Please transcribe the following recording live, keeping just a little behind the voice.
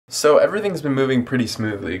So everything's been moving pretty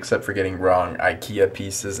smoothly except for getting wrong IKEA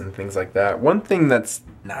pieces and things like that. One thing that's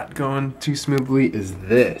not going too smoothly is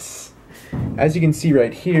this. As you can see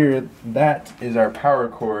right here, that is our power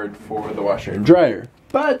cord for the washer and dryer.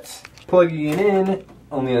 But plugging it in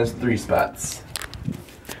only has 3 spots.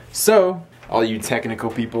 So, all you technical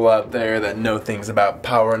people out there that know things about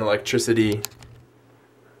power and electricity,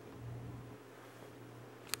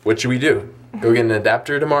 what should we do? Go get an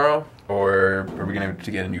adapter tomorrow? Or are we gonna have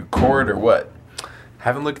to get a new cord or what?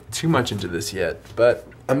 Haven't looked too much into this yet, but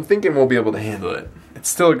I'm thinking we'll be able to handle it. It's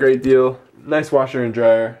still a great deal. Nice washer and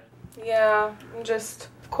dryer. Yeah, just,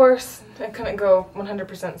 of course, it couldn't go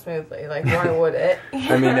 100% smoothly. Like, why would it?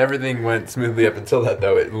 I mean, everything went smoothly up until that,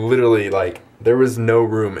 though. It literally, like, there was no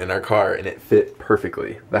room in our car, and it fit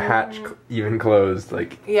perfectly. The hatch even closed,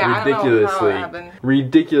 like, yeah,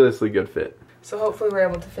 ridiculously good fit. So hopefully we're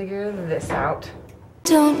able to figure this out.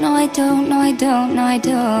 Don't know, I don't know, I don't know, I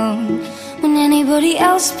don't want anybody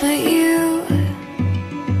else but you.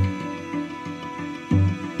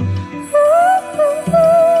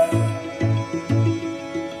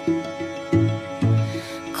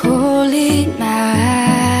 Call it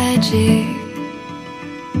magic,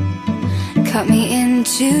 cut me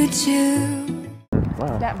into 2.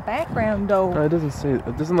 Wow. That background though. It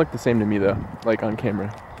doesn't look the same to me though, like on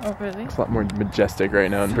camera. Oh really? It's a lot more majestic right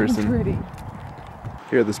now in person. Pretty.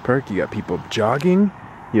 Here at this park, you got people jogging,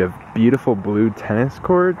 you have beautiful blue tennis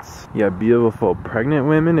courts, you have beautiful pregnant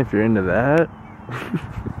women if you're into that.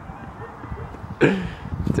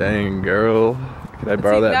 Dang, girl. Can I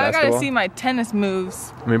borrow that basketball? Now I gotta see my tennis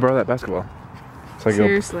moves. Let me borrow that basketball.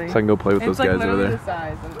 Seriously. So I can go play with those guys over there. The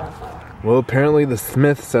size of basketball. Well, apparently the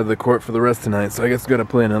Smiths have the court for the rest tonight, so I guess we gotta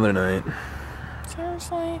play another night.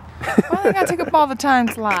 Seriously? Why do they gotta take up all the time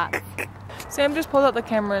slot? Sam just pulled out the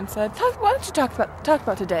camera and said, why don't you talk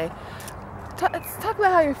about today? Talk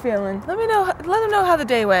about how you're feeling. Let them know how the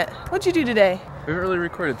day went. What'd you do today? We haven't really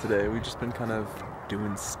recorded today. We've just been kind of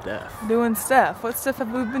doing stuff. Doing stuff. What stuff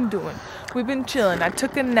have we been doing? We've been chilling. I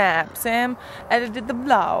took a nap. Sam edited the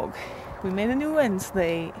vlog. We made a new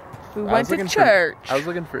Wednesday. We went to church. I was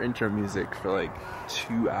looking for intro music for like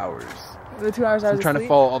 2 hours. The 2 hours I was trying to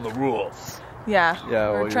follow all the rules. Yeah,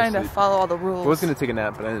 we're trying to follow all the rules. I was going to take a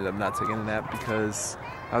nap, but I ended up not taking a nap because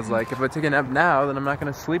I was like, if I take a nap now, then I'm not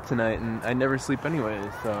going to sleep tonight, and I never sleep anyway,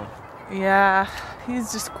 so. Yeah,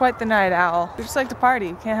 he's just quite the night owl. We just like to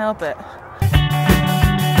party, we can't help it.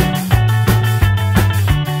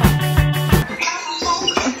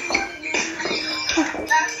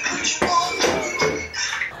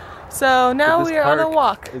 So now we are on a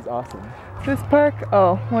walk. It's awesome. This park,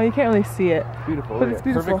 oh, well you can't really see it. Beautiful. But it's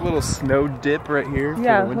beautiful. Perfect little snow dip right here.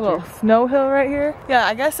 Yeah, a little snow hill right here. Yeah,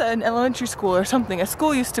 I guess an elementary school or something. A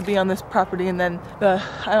school used to be on this property and then I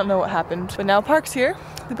don't know what happened. But now a park's here.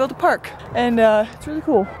 They built a park and it's really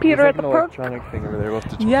cool. Peter at the park. There's an electronic thing over there. We'll have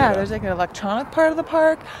to check yeah, there's like an electronic part of the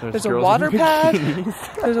park. There's a water pad.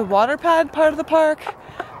 There's a water pad part of the park.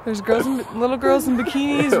 There's little girls in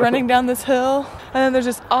bikinis running down this hill, and then there's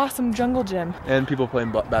this awesome jungle gym. And people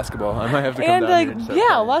playing basketball. I might have to come down here and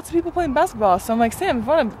yeah, lots of people playing basketball. So I'm like, Sam, if you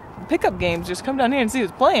want to pick up games, just come down here and see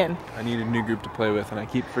who's playing. I need a new group to play with, and I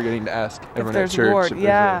keep forgetting to ask everyone at church.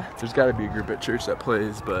 There's got to be a group at church that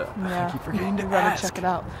plays, but I keep forgetting to ask. Check it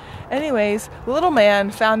out. Anyways, the little man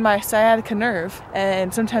found my sciatica nerve,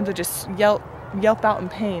 and sometimes I just yelp out in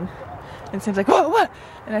pain. And Sam's like, what?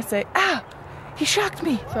 And I say, ah. He shocked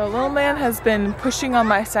me. So little man has been pushing on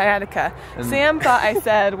my sciatica. And Sam thought I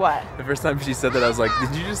said what? The first time she said that I was like,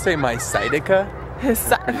 did you just say my sciatica?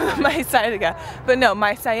 My sciatica. But no,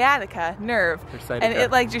 my sciatica nerve. And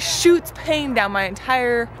it like just shoots pain down my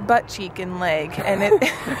entire butt cheek and leg. And it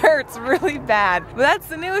hurts really bad. But that's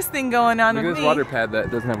the newest thing going on with me. Look at this water pad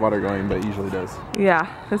that doesn't have water going, but usually does. Yeah,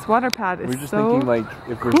 this water pad is so We're just thinking like,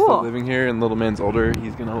 if we're still living here and little man's older,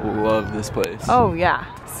 he's gonna love this place. Oh yeah,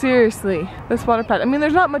 seriously. This water pad. I mean,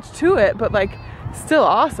 there's not much to it, but like, still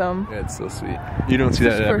awesome. Yeah, it's so sweet. You don't see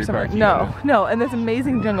that at every park. No, and this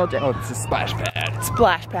amazing jungle gym. Oh, it's a splash pad.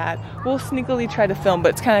 Splash pad. We'll sneakily try to film, but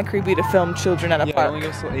it's kind of creepy to film children at a park. Yeah, it only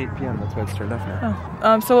goes till 8 p.m. That's why it's turned off now.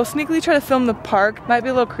 Oh. So we'll sneakily try to film the park. Might be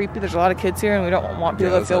a little creepy. There's a lot of kids here, and we don't want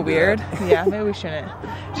people to feel weird. Yeah, maybe we shouldn't.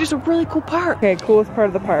 It's just a really cool park. Okay, coolest part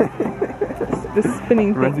of the park. This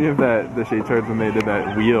spinning thing. Reminds me of the Shade Tards when they did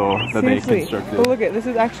that wheel that they constructed. Oh, look at this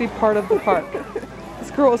is actually part of the park.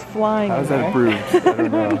 This girl is flying. How is that approved? I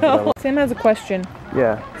don't know. Sam has a question.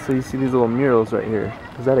 Yeah, so you see these little murals right here.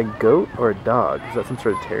 Is that a goat or a dog? Is that some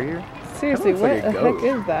sort of terrier? Seriously, what the heck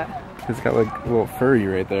is that? It's got like a little furry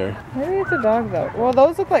right there. Maybe it's a dog though. Well,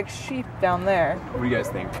 those look like sheep down there. What do you guys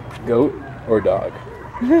think? Goat or dog?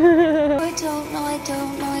 I don't, no, I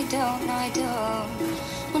don't, no, I don't, no, I don't.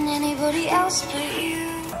 When anybody else but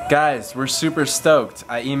you. Guys, we're super stoked.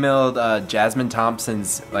 I emailed Jasmine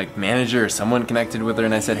Thompson's like manager or someone connected with her,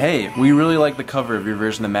 and I said, hey, we really like the cover of your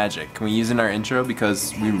version of Magic. Can we use it in our intro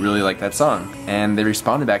because we really like that song? And they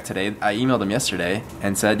responded back today. I emailed them yesterday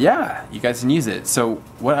and said, yeah, you guys can use it. So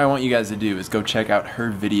what I want you guys to do is go check out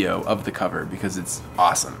her video of the cover because it's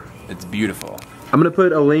awesome. It's beautiful. I'm gonna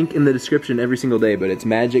put a link in the description every single day, but it's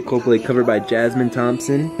Magic Coldplay covered by Jasmine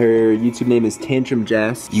Thompson. Her YouTube name is Tantrum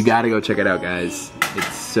Jazz. You gotta go check it out, guys.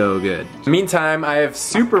 It's so good. Meantime, I have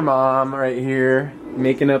Super Mom right here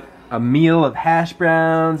making up a meal of hash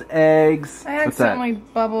browns, eggs. I accidentally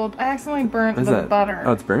burnt the butter.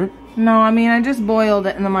 Oh, it's burnt? No, I mean, I just boiled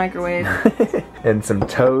it in the microwave. And some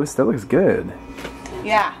toast. That looks good.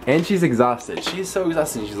 Yeah. And she's exhausted. She's so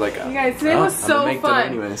exhausted. She's like, you guys, today was so fun.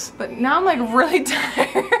 Anyways. But now I'm like really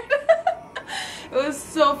tired. It was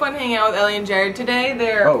so fun hanging out with Ellie and Jared today.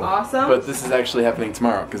 They're awesome. But this is actually happening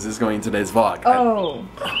tomorrow because this is going in today's vlog. Oh.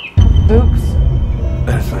 Oops.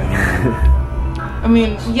 That's fine. I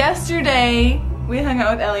mean, yesterday we hung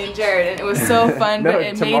out with Ellie and Jared and it was so fun, No, but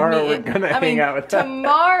it made me. we're gonna hang out with them.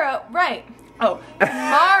 Tomorrow, right. Oh,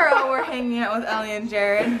 tomorrow we're hanging out with Ellie and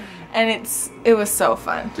Jared. And it was so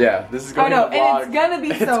fun. Yeah, this is going in the vlog. And it's gonna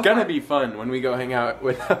be so fun. It's gonna be fun when we go hang out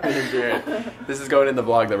with Ellie and Jared. This is going in the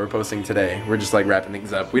vlog that we're posting today. We're just like wrapping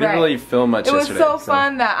things up. We didn't really film much yesterday. It was so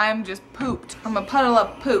fun that I'm just pooped. I'm a puddle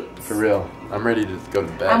of poops. For real. I'm ready to go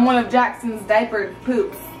to bed. I'm one of Jackson's diapered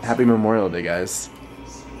poops. Happy Memorial Day, guys.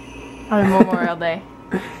 Happy Memorial Day.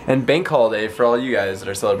 And Bank Holiday for all you guys that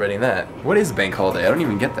are celebrating that. What is Bank Holiday? I don't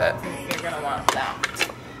even get that. You're gonna want that.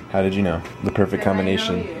 How did you know? The perfect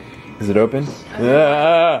combination. Is it open?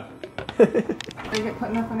 Ah! Are you gonna put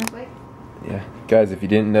enough on your plate? Yeah. Guys, if you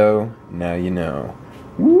didn't know, now you know.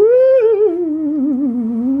 Woo!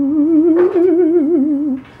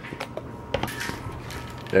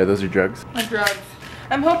 There, those are drugs. My drugs.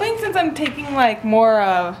 I'm hoping since I'm taking like more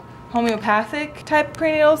homeopathic type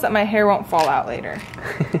prenatals that my hair won't fall out later.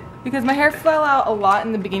 Because my hair fell out a lot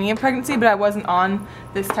in the beginning of pregnancy, but I wasn't on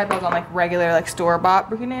this type. I was on like regular like store-bought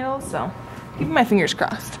prenatals, so keeping my fingers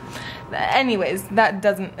crossed. Anyways, that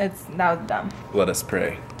was dumb. Let us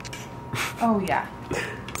pray. Oh yeah.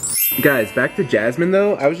 Guys, back to Jasmine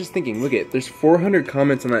though. I was just thinking, look there's 400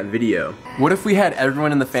 comments on that video. What if we had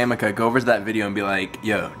everyone in the SAMIKA go over to that video and be like,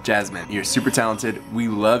 yo, Jasmine, you're super talented. We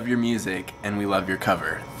love your music and we love your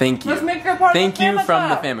cover. Thank you. Let's make her part Thank of the you SAMIKA. from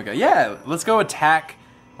the SAMIKA. Yeah, let's go attack.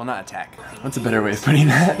 Well, not attack. What's a better way of putting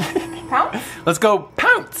that? Pounce? Let's go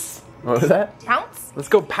pounce. What was that? Pounce? Let's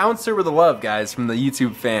go pounce her with the love, guys, from the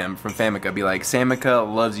YouTube fam, from SAMIKA. Be like,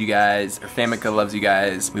 SAMIKA loves you guys, or SAMIKA loves you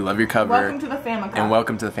guys. We love your cover. Welcome to the SAMIKA. And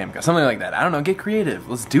welcome to the SAMIKA. Something like that. I don't know, get creative.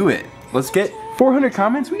 Let's do it. Let's get 400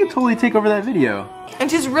 comments. We could totally take over that video. And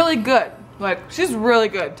she's really good. Like, she's really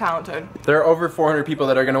good, talented. There are over 400 people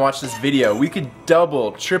that are gonna watch this video. We could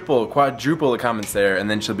double, triple, quadruple the comments there, and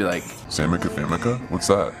then she'll be like, SAMIKA? What's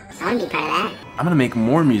that? I want to be part of that. I'm gonna make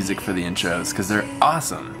more music for the intros, because they're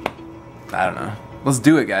awesome. I don't know. Let's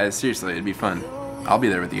do it, guys. Seriously, it'd be fun. I'll be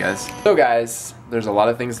there with you guys. So guys, there's a lot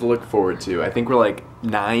of things to look forward to. I think we're like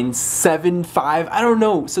 975, I don't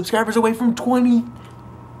know, subscribers away from 20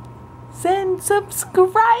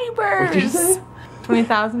 subscribers. What did you say?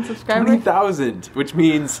 20,000 subscribers? 20,000, which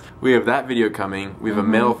means we have that video coming, we have a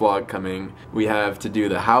mail vlog coming, we have to do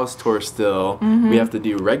the house tour still, we have to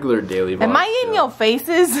do regular daily vlogs. Am I in your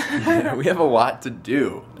faces? Yeah, we have a lot to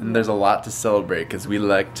do, and there's a lot to celebrate, because we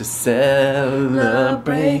like to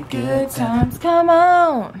celebrate good times. Come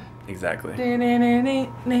on. Exactly.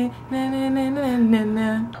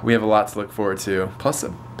 We have a lot to look forward to, plus a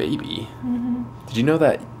baby. Did you know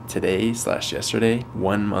that today/yesterday,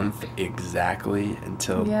 1 month exactly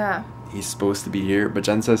until he's supposed to be here? But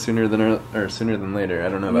Jen says sooner than later. I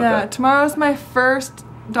don't know about that. Yeah, tomorrow's my first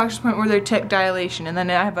doctor's appointment where they check dilation, and then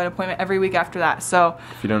I have an appointment every week after that. So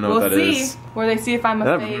if you don't know what that is, where they see if I'm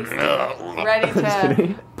a face ready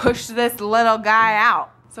to push this little guy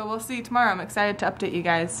out. So we'll see tomorrow. I'm excited to update you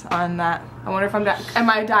guys on that. I wonder if am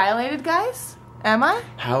I dilated, guys? Am I?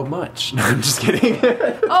 How much? No, I'm just kidding.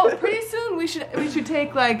 Oh, pretty soon we should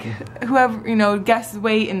take like whoever, you know, guess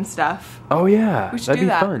weight and stuff. Oh yeah, we should that'd do be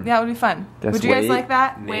that. fun. Yeah, it would be fun. Guess would you guys weight, like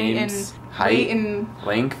that? Names, weight and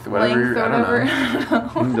length, whatever. Length or whatever. I don't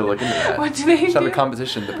know. We need to look into that. What do they Just have do? a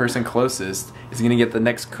competition. The person closest is gonna get the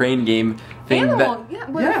next crane game thing. Animal. Yeah,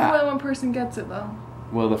 but if more than one person gets it though.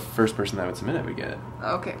 Well, the first person that would submit it would get it.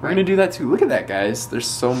 Okay, We're gonna do that too. Look at that, guys. There's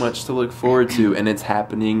so much to look forward to, and it's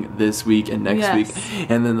happening this week and next week,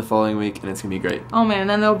 and then the following week, and it's gonna be great. Oh man, and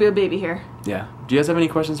then there'll be a baby here. Yeah. Do you guys have any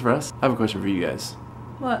questions for us? I have a question for you guys.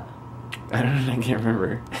 What? I don't know, I can't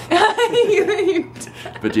remember.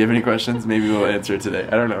 But do you have any questions? Maybe we'll answer today.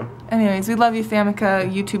 I don't know. Anyways, we love you, Famika,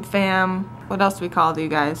 YouTube fam. What else do we call you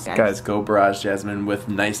guys? Guys, go barrage Jasmine with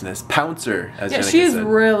niceness. Pouncer, as Jennika she's said.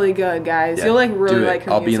 really good, guys. Yeah, You'll like really like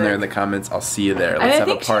her I'll be in there music. in the comments. I'll see you there. Let's have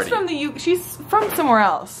a party. She's from somewhere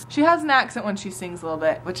else. She has an accent when she sings a little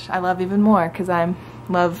bit, which I love even more because I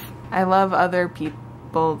love other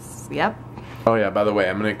people's. Yep. Oh yeah, by the way,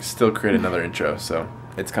 I'm gonna still create another intro, so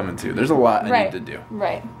it's coming too. There's a lot I need to do.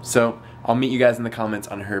 Right. So I'll meet you guys in the comments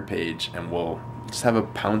on her page, and we'll just have a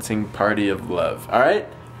pouncing party of love. All right?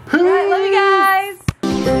 All right, love you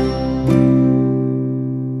guys.